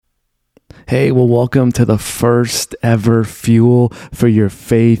Hey, well, welcome to the first ever Fuel for Your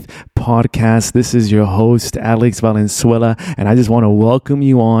Faith podcast. This is your host, Alex Valenzuela, and I just want to welcome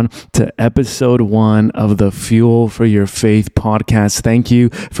you on to episode 1 of the Fuel for Your Faith podcast. Thank you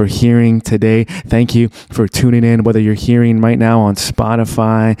for hearing today. Thank you for tuning in, whether you're hearing right now on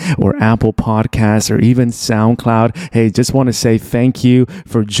Spotify or Apple Podcasts or even SoundCloud. Hey, just want to say thank you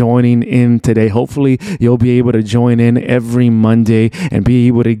for joining in today. Hopefully, you'll be able to join in every Monday and be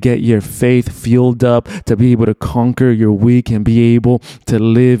able to get your faith fueled up, to be able to conquer your week and be able to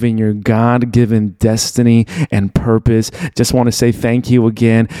live in your God-given destiny and purpose. Just want to say thank you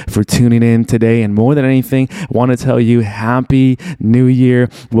again for tuning in today. And more than anything, I want to tell you Happy New Year.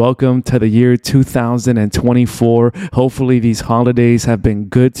 Welcome to the year 2024. Hopefully these holidays have been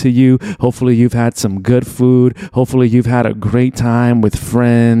good to you. Hopefully you've had some good food. Hopefully you've had a great time with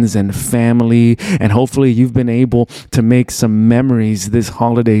friends and family. And hopefully you've been able to make some memories this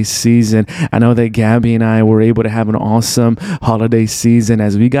holiday season. I know that Gabby and I were able to have an awesome holiday season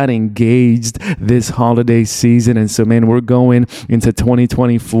as we got engaged this holiday season. And so, man, we're going into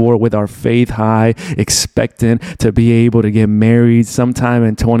 2024 with our faith high, expecting to be able to get married sometime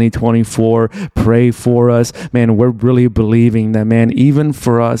in 2024. Pray for us. Man, we're really believing that, man, even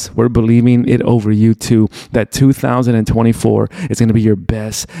for us, we're believing it over you too, that 2024 is going to be your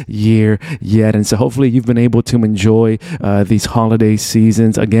best year yet. And so hopefully you've been able to enjoy these holiday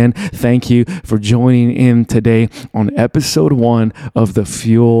seasons. Again, thank you for joining in today on episode 1 of the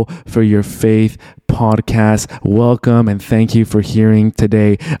Fuel for Your Faith podcast. Welcome and thank you for hearing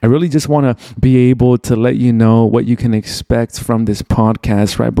today. I really just want to be able to let you know what you can expect from this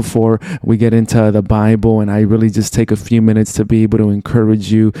podcast right before we get into the Bible. And I really just take a few minutes to be able to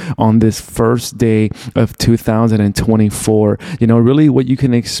encourage you on this first day of 2024. You know, really what you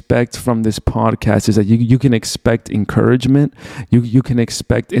can expect from this podcast is that you can expect encouragement, you can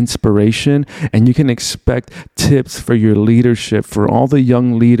expect inspiration, and you can expect tips for your leadership, for all the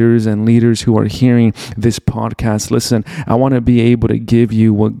young leaders and leaders who are hearing this podcast. Listen, I want to be able to give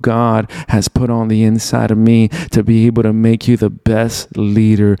you what God has put on the inside of me to be able to make you the best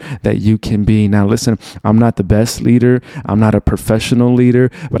leader that you can be. Now, listen, I'm not the best leader. I'm not a professional leader,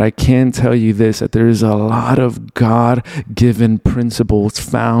 but I can tell you this, that there is a lot of God-given principles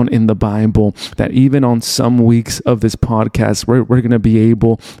found in the Bible that even on some weeks of this podcast, we're going to be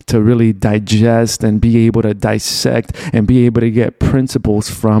able to really digest and be able to dissect and be able to get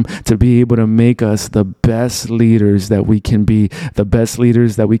principles from to be able to make us the best leaders that we can be, the best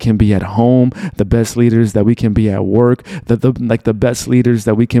leaders that we can be at home, the best leaders that we can be at work, the best leaders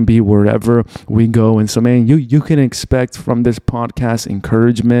that we can be wherever we go. And so, man, you can expect from this podcast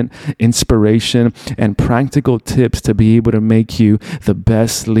encouragement, inspiration, and practical tips to be able to make you the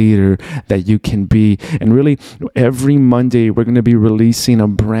best leader that you can be. And really, every Monday, we're going to be releasing a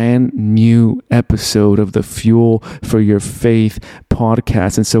brand new episode of the Fuel for Your Faith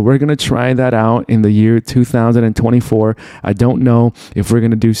podcast. And so we're going to try that out in the year 2024. I don't know if we're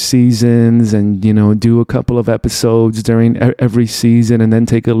going to do seasons and, do a couple of episodes during every season and then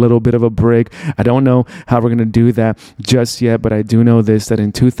take a little bit of a break. I don't know how we're going to do that just yet, but I do know this, that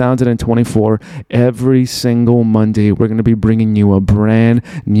in 2024, every single Monday, we're going to be bringing you a brand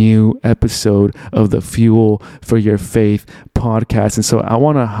new episode of the Fuel for Your Faith podcast. And so I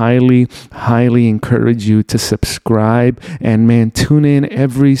want to highly encourage you to subscribe and, man, tune in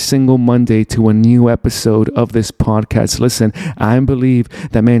every single Monday to a new episode of this podcast. Listen, I believe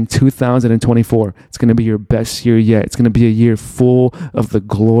that, man, 2024, it's going to be your best year yet. It's going to be a year full of the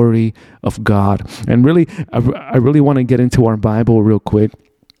glory of God. And really, I really want to get into our Bible real quick.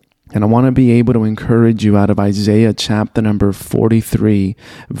 And I want to be able to encourage you out of Isaiah chapter number 43,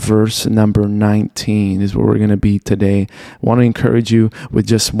 verse number 19 is where we're going to be today. I want to encourage you with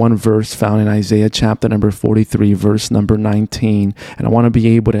just one verse found in Isaiah chapter number 43, verse number 19. And I want to be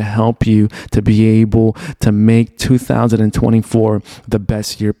able to help you to be able to make 2024 the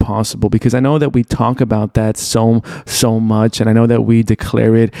best year possible. Because I know that we talk about that so much. And I know that we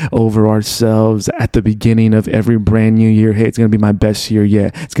declare it over ourselves at the beginning of every brand new year. Hey, it's going to be my best year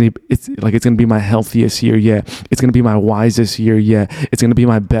yet. It's going to be my healthiest year yet. It's going to be my wisest year yet. It's going to be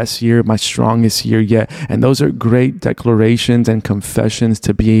my best year, my strongest year yet. And those are great declarations and confessions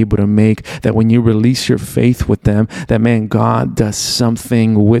to be able to make, that when you release your faith with them, that, man, God does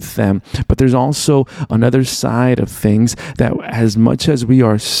something with them. But there's also another side of things, that as much as we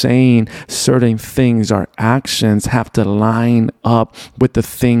are saying certain things, our actions have to line up with the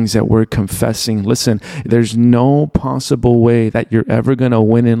things that we're confessing. Listen, there's no possible way that you're ever going to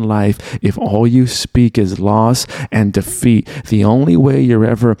win in life if all you speak is loss and defeat. The only way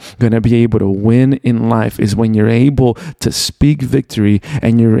you're ever going to be able to win in life is when you're able to speak victory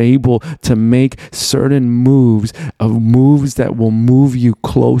and you're able to make certain moves that will move you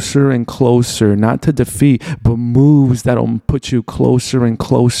closer and closer, not to defeat, but moves that'll put you closer and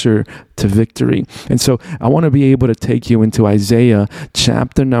closer to victory. And so I want to be able to take you into Isaiah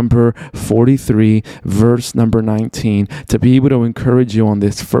chapter number 43, verse number 19, to be able to encourage you on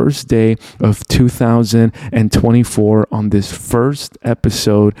this first day of 2024, on this first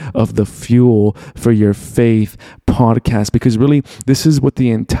episode of the Fuel for Your Faith podcast, because really this is what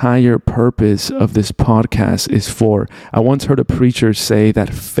the entire purpose of this podcast is for. I once heard a preacher say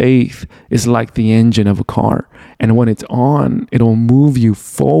that faith is like the engine of a car, and when it's on, it'll move you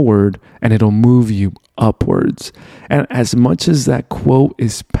forward and it'll move you upwards. And as much as that quote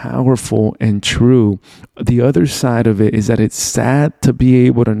is powerful and true, the other side of it is that it's sad to be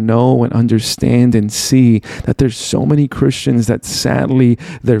able to know and understand and see that there's so many Christians that sadly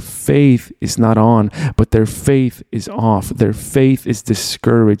their faith is not on, but their faith is off. Their faith is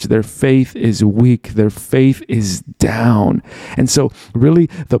discouraged. Their faith is weak. Their faith is down. And so really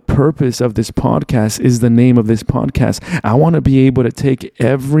the purpose of this podcast is the name of this podcast. I want to be able to take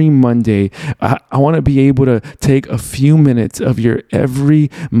every Monday, I want to be able to take a few minutes of your every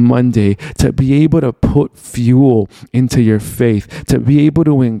Monday to be able to put fuel into your faith, to be able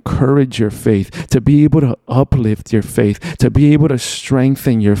to encourage your faith, to be able to uplift your faith, to be able to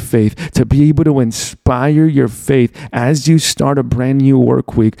strengthen your faith, to be able to inspire your faith as you start a brand new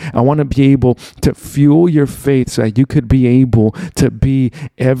work week. I want to be able to fuel your faith so that you could be able to be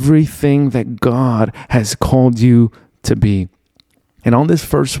everything that God has called you to be. And on this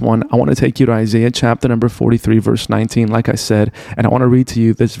first one, I want to take you to Isaiah chapter number 43, verse 19, like I said, and I want to read to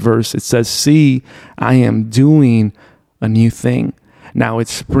you this verse. It says, "See, I am doing a new thing. Now it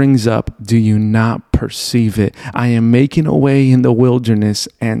springs up. Do you not perceive it? I am making a way in the wilderness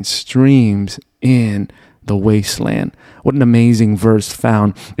and streams in the wasteland." What an amazing verse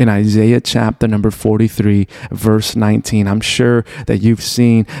found in Isaiah chapter number 43, verse 19. I'm sure that you've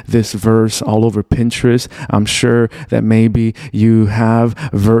seen this verse all over Pinterest. I'm sure that maybe you have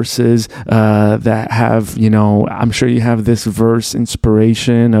verses that have, I'm sure you have this verse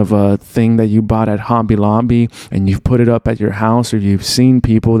inspiration of a thing that you bought at Hobby Lobby and you've put it up at your house, or you've seen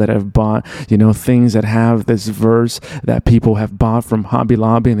people that have bought, things that have this verse that people have bought from Hobby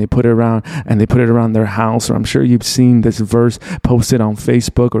Lobby, and they put it around their house. Or I'm sure you've seen this verse posted on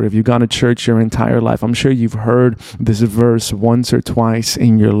Facebook, or if you've gone to church your entire life, I'm sure you've heard this verse once or twice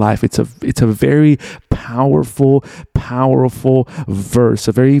in your life. It's a very powerful verse,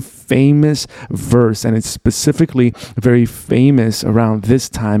 a very famous verse, and it's specifically very famous around this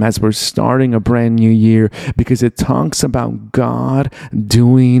time as we're starting a brand new year, because it talks about God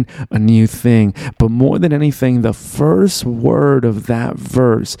doing a new thing. But more than anything, the first word of that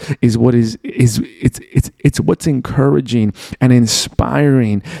verse is it's what's encouraging and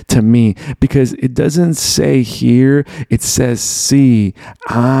inspiring to me, because it doesn't say here, it says, "See,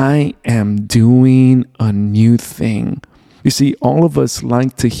 I am doing a new thing." You see, all of us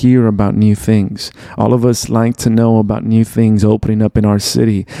like to hear about new things. All of us like to know about new things opening up in our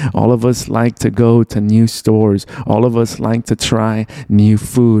city. All of us like to go to new stores. All of us like to try new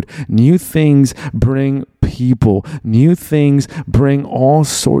food. New things bring people. New things bring all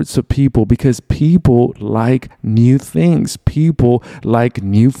sorts of people, because people like new things. People like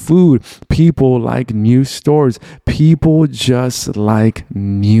new food. People like new stores. People just like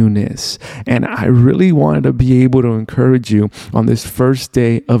newness. And I really wanted to be able to encourage you on this first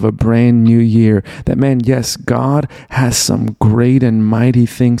day of a brand new year that, man, yes, God has some great and mighty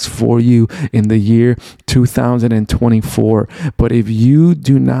things for you in the year 2024. But if you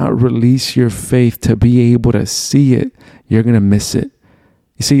do not release your faith to be able to see it, you're going to miss it.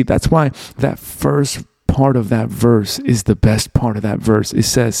 You see, that's why that first part of that verse is the best part of that verse. It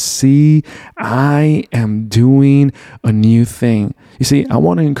says, "See, I am doing a new thing." You see, I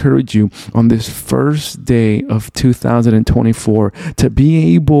want to encourage you on this first day of 2024 to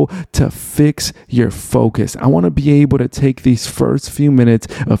be able to fix your focus. I want to be able to take these first few minutes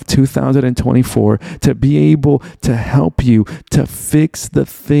of 2024 to be able to help you to fix the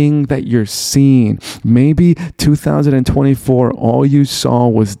thing that you're seeing. Maybe 2024, all you saw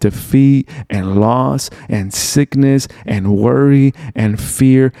was defeat and loss and sickness and worry and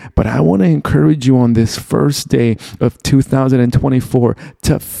fear. But I want to encourage you on this first day of 2024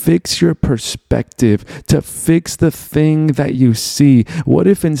 to fix your perspective, to fix the thing that you see. What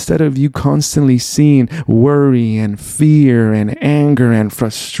if instead of you constantly seeing worry and fear and anger and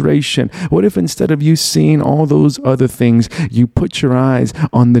frustration, what if instead of you seeing all those other things, you put your eyes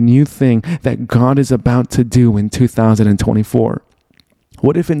on the new thing that God is about to do in 2024?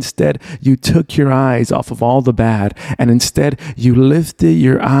 What if instead you took your eyes off of all the bad and instead you lifted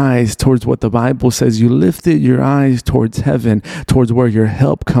your eyes towards what the Bible says? You lifted your eyes towards heaven, towards where your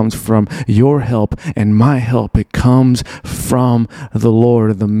help comes from. Your help and my help, it comes from the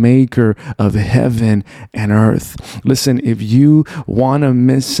Lord, the maker of heaven and earth. Listen, if you want to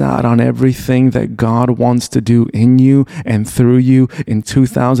miss out on everything that God wants to do in you and through you in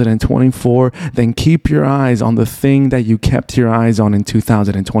 2024, then keep your eyes on the thing that you kept your eyes on in 2023.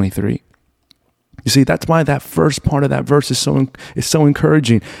 You see, that's why that first part of that verse is so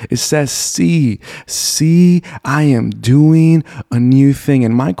encouraging. It says, see, I am doing a new thing.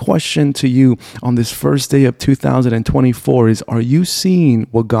 And my question to you on this first day of 2024 is, are you seeing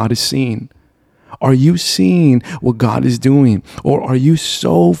what God is seeing? Are you seeing what God is doing? Or are you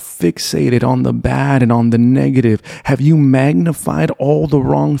so fixated on the bad and on the negative? Have you magnified all the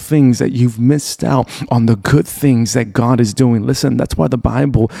wrong things that you've missed out on the good things that God is doing? Listen, that's why the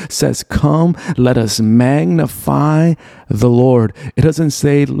Bible says, come, let us magnify the Lord. It doesn't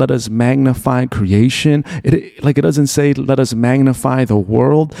say, let us magnify creation. It doesn't say, let us magnify the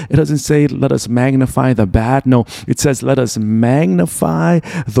world. It doesn't say, let us magnify the bad. No, it says, let us magnify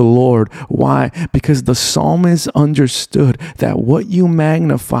the Lord. Why? Because the psalmist understood that what you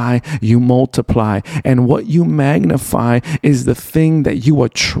magnify, you multiply. And what you magnify is the thing that you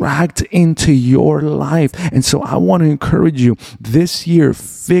attract into your life. And so I want to encourage you this year,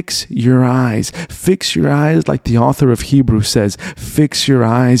 fix your eyes. Fix your eyes like the author of Hebrews says. Fix your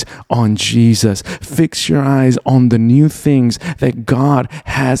eyes on Jesus. Fix your eyes on the new things that God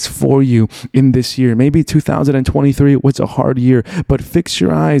has for you in this year. Maybe 2023 was a hard year, but fix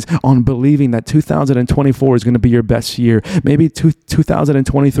your eyes on believing that 2024 is going to be your best year. Maybe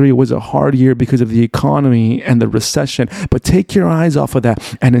 2023 was a hard year because of the economy and the recession, but take your eyes off of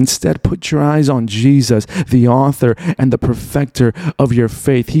that and instead put your eyes on Jesus, the author and the perfecter of your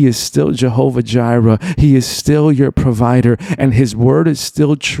faith. He is still Jehovah Jireh. He is still your provider, and his word is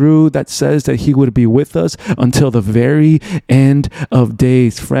still true that says that he would be with us until the very end of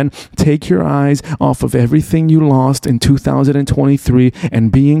days. Friend, take your eyes off of everything you lost in 2023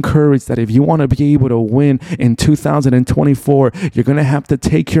 and be encouraged that if you want to be able to win in 2024, you're going to have to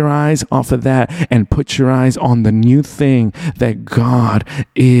take your eyes off of that and put your eyes on the new thing that God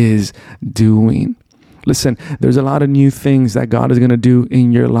is doing. Listen, there's a lot of new things that God is going to do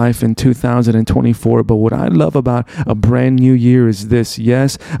in your life in 2024. But what I love about a brand new year is this.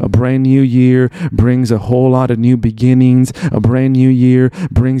 Yes, a brand new year brings a whole lot of new beginnings. A brand new year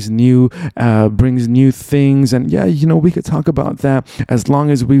brings new things. And yeah, we could talk about that as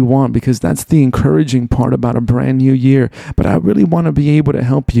long as we want, because that's the encouraging part about a brand new year. But I really want to be able to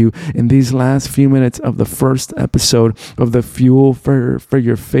help you in these last few minutes of the first episode of the Fuel for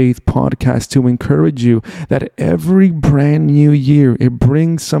Your Faith podcast to encourage you that every brand new year, it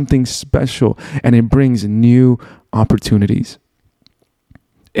brings something special and it brings new opportunities.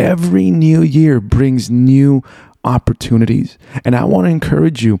 Every new year brings new opportunities. And I want to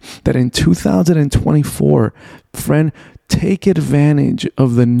encourage you that in 2024, friend, take advantage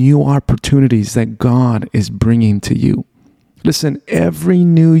of the new opportunities that God is bringing to you. Listen, every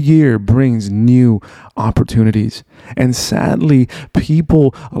new year brings new opportunities. And sadly,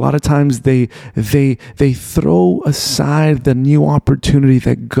 people, a lot of times they throw aside the new opportunity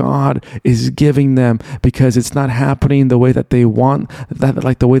that God is giving them because it's not happening the way that they want,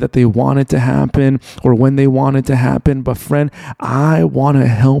 the way that they want it to happen or when they want it to happen. But friend, I want to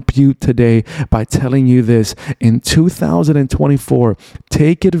help you today by telling you this. In 2024,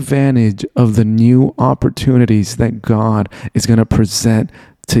 take advantage of the new opportunities that God is going to present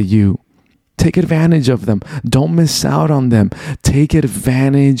to you. Take advantage of them. Don't miss out on them. Take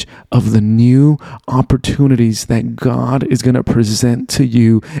advantage of the new opportunities that God is going to present to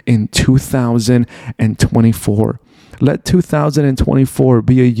you in 2024. Let 2024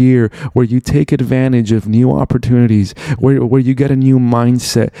 be a year where you take advantage of new opportunities, where you get a new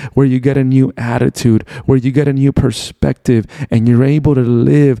mindset, where you get a new attitude, where you get a new perspective, and you're able to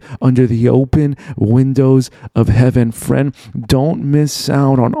live under the open windows of heaven. Friend, don't miss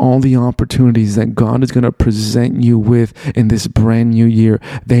out on all the opportunities that God is going to present you with in this brand new year.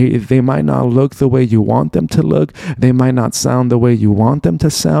 They might not look the way you want them to look. They might not sound the way you want them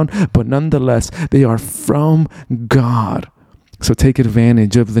to sound, but nonetheless, they are from God. So take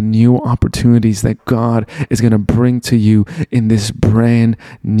advantage of the new opportunities that God is going to bring to you in this brand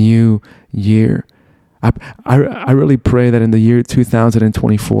new year. I really pray that in the year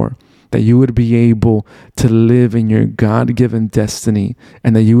 2024, that you would be able to live in your God-given destiny,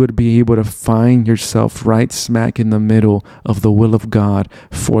 and that you would be able to find yourself right smack in the middle of the will of God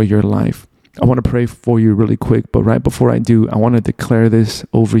for your life. I want to pray for you really quick, but right before I do, I want to declare this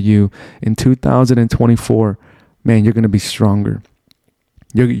over you. In 2024, man, you're going to be stronger.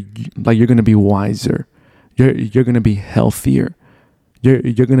 You're going to be wiser. You're going to be healthier. You're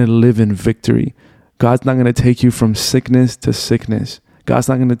going to live in victory. God's not going to take you from sickness to sickness. God's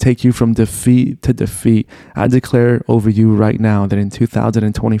not going to take you from defeat to defeat. I declare over you right now that in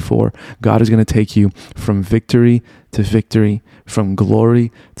 2024, God is going to take you from victory to victory, from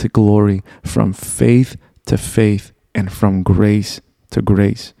glory to glory, from faith to faith, and from grace to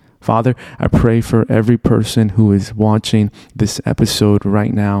grace. Father, I pray for every person who is watching this episode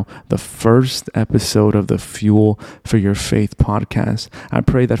right now, the first episode of the Fuel for Your Faith podcast. I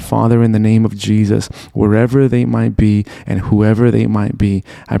pray that, Father, in the name of Jesus, wherever they might be and whoever they might be,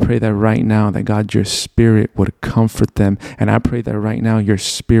 I pray that right now that, God, your Spirit would comfort them. And I pray that right now your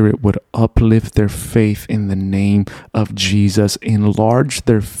Spirit would uplift their faith in the name of Jesus. Enlarge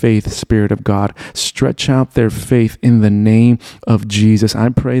their faith, Spirit of God. Stretch out their faith in the name of Jesus. I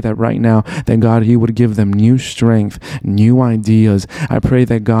pray that right now that, God, you would give them new strength, new ideas. I pray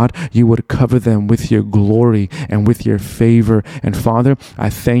that, God, you would cover them with your glory and with your favor. And Father, I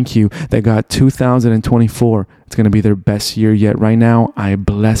thank you that, God, 2024, it's going to be their best year yet. Right now, I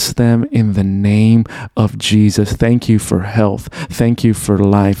bless them in the name of Jesus. Thank you for health. Thank you for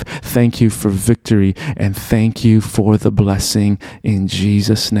life. Thank you for victory. And thank you for the blessing in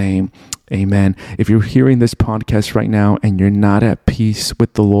Jesus' name. Amen. If you're hearing this podcast right now and you're not at peace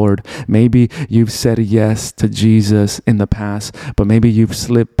with the Lord, maybe you've said yes to Jesus in the past, but maybe you've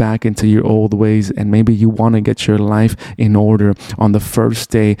slipped back into your old ways, and maybe you want to get your life in order on the first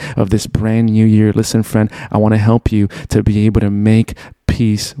day of this brand new year. Listen, friend, I want to help you to be able to make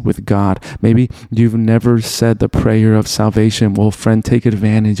peace with God. Maybe you've never said the prayer of salvation. Well, friend, take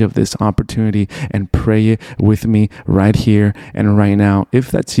advantage of this opportunity and pray it with me right here and right now. If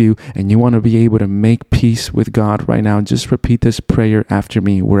that's you and you want to be able to make peace with God right now, just repeat this prayer after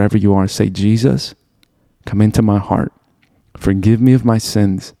me wherever you are. Say, Jesus, come into my heart. Forgive me of my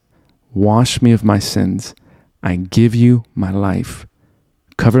sins. Wash me of my sins. I give you my life.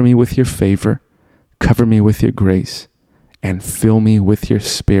 Cover me with your favor. Cover me with your grace. And fill me with your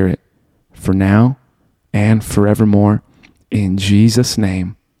Spirit for now and forevermore. In Jesus'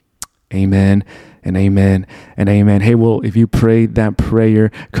 name, amen and amen and amen. Hey, well, if you prayed that prayer,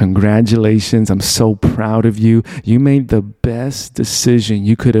 congratulations. I'm so proud of you. You made the best decision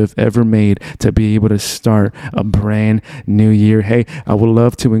you could have ever made to be able to start a brand new year. Hey, I would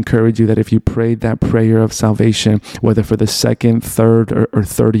love to encourage you that if you prayed that prayer of salvation, whether for the second, third, or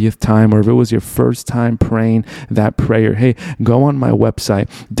 30th time, or if it was your first time praying that prayer, hey, go on my website,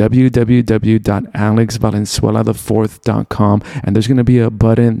 www.alexvalenzuela4th.com, and there's going to be a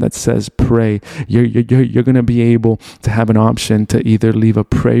button that says pray. You're going to be able to have an option to either leave a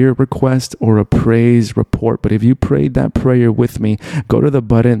prayer request or a praise report. But if you prayed that prayer with me, go to the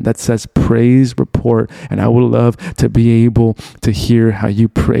button that says praise report, and I would love to be able to hear how you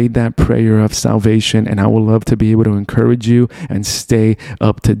prayed that prayer of salvation, and I would love to be able to encourage you and stay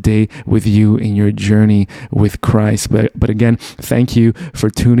up to date with you in your journey with Christ. But again, thank you for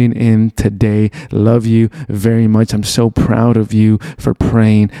tuning in today. Love you very much. I'm so proud of you for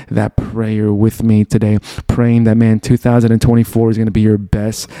praying that prayer with me today, praying that, man, 2024 is going to be your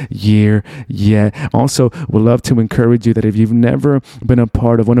best year yet. Also, would love to encourage you that if you've never been a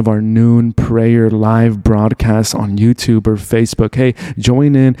part of one of our noon prayer live broadcasts on YouTube or Facebook, hey,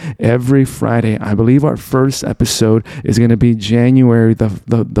 join in every Friday. I believe our first episode is going to be January.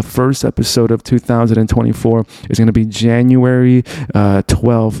 The first episode of 2024 is going to be January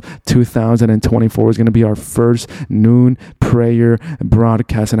 12th, 2024 is going to be our first noon prayer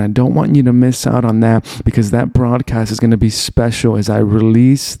broadcast. And I don't want you to miss out out on that, because that broadcast is going to be special as I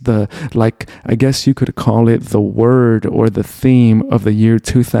release I guess you could call it the word or the theme of the year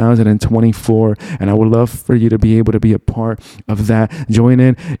 2024. And I would love for you to be able to be a part of that. Join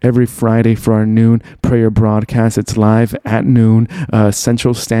in every Friday for our noon prayer broadcast. It's live at noon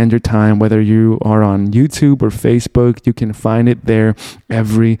Central Standard Time. Whether you are on YouTube or Facebook, you can find it there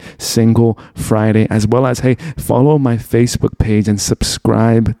every single Friday, as well as, hey, follow my Facebook page and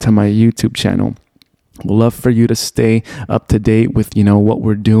subscribe to my YouTube channel. We'd love for you to stay up to date with, what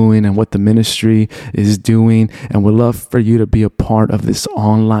we're doing and what the ministry is doing. And we'd love for you to be a part of this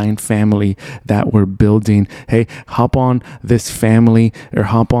online family that we're building. Hey, hop on this family or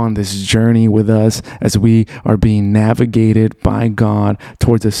hop on this journey with us as we are being navigated by God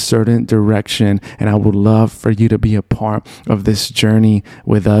towards a certain direction. And I would love for you to be a part of this journey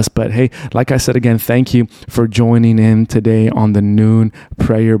with us. But hey, like I said again, thank you for joining in today on the noon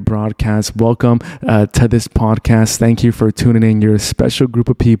prayer broadcast. Welcome to this podcast. Thank you for tuning in. You're a special group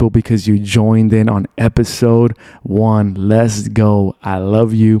of people because you joined in on episode 1. Let's go. I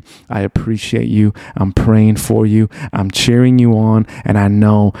love you. I appreciate you. I'm praying for you. I'm cheering you on. And I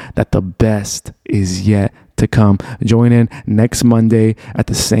know that the best is yet to come. Join in next Monday at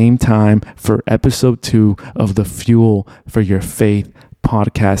the same time for episode 2 of the Fuel for Your Faith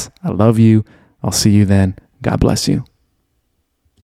podcast. I love you. I'll see you then. God bless you.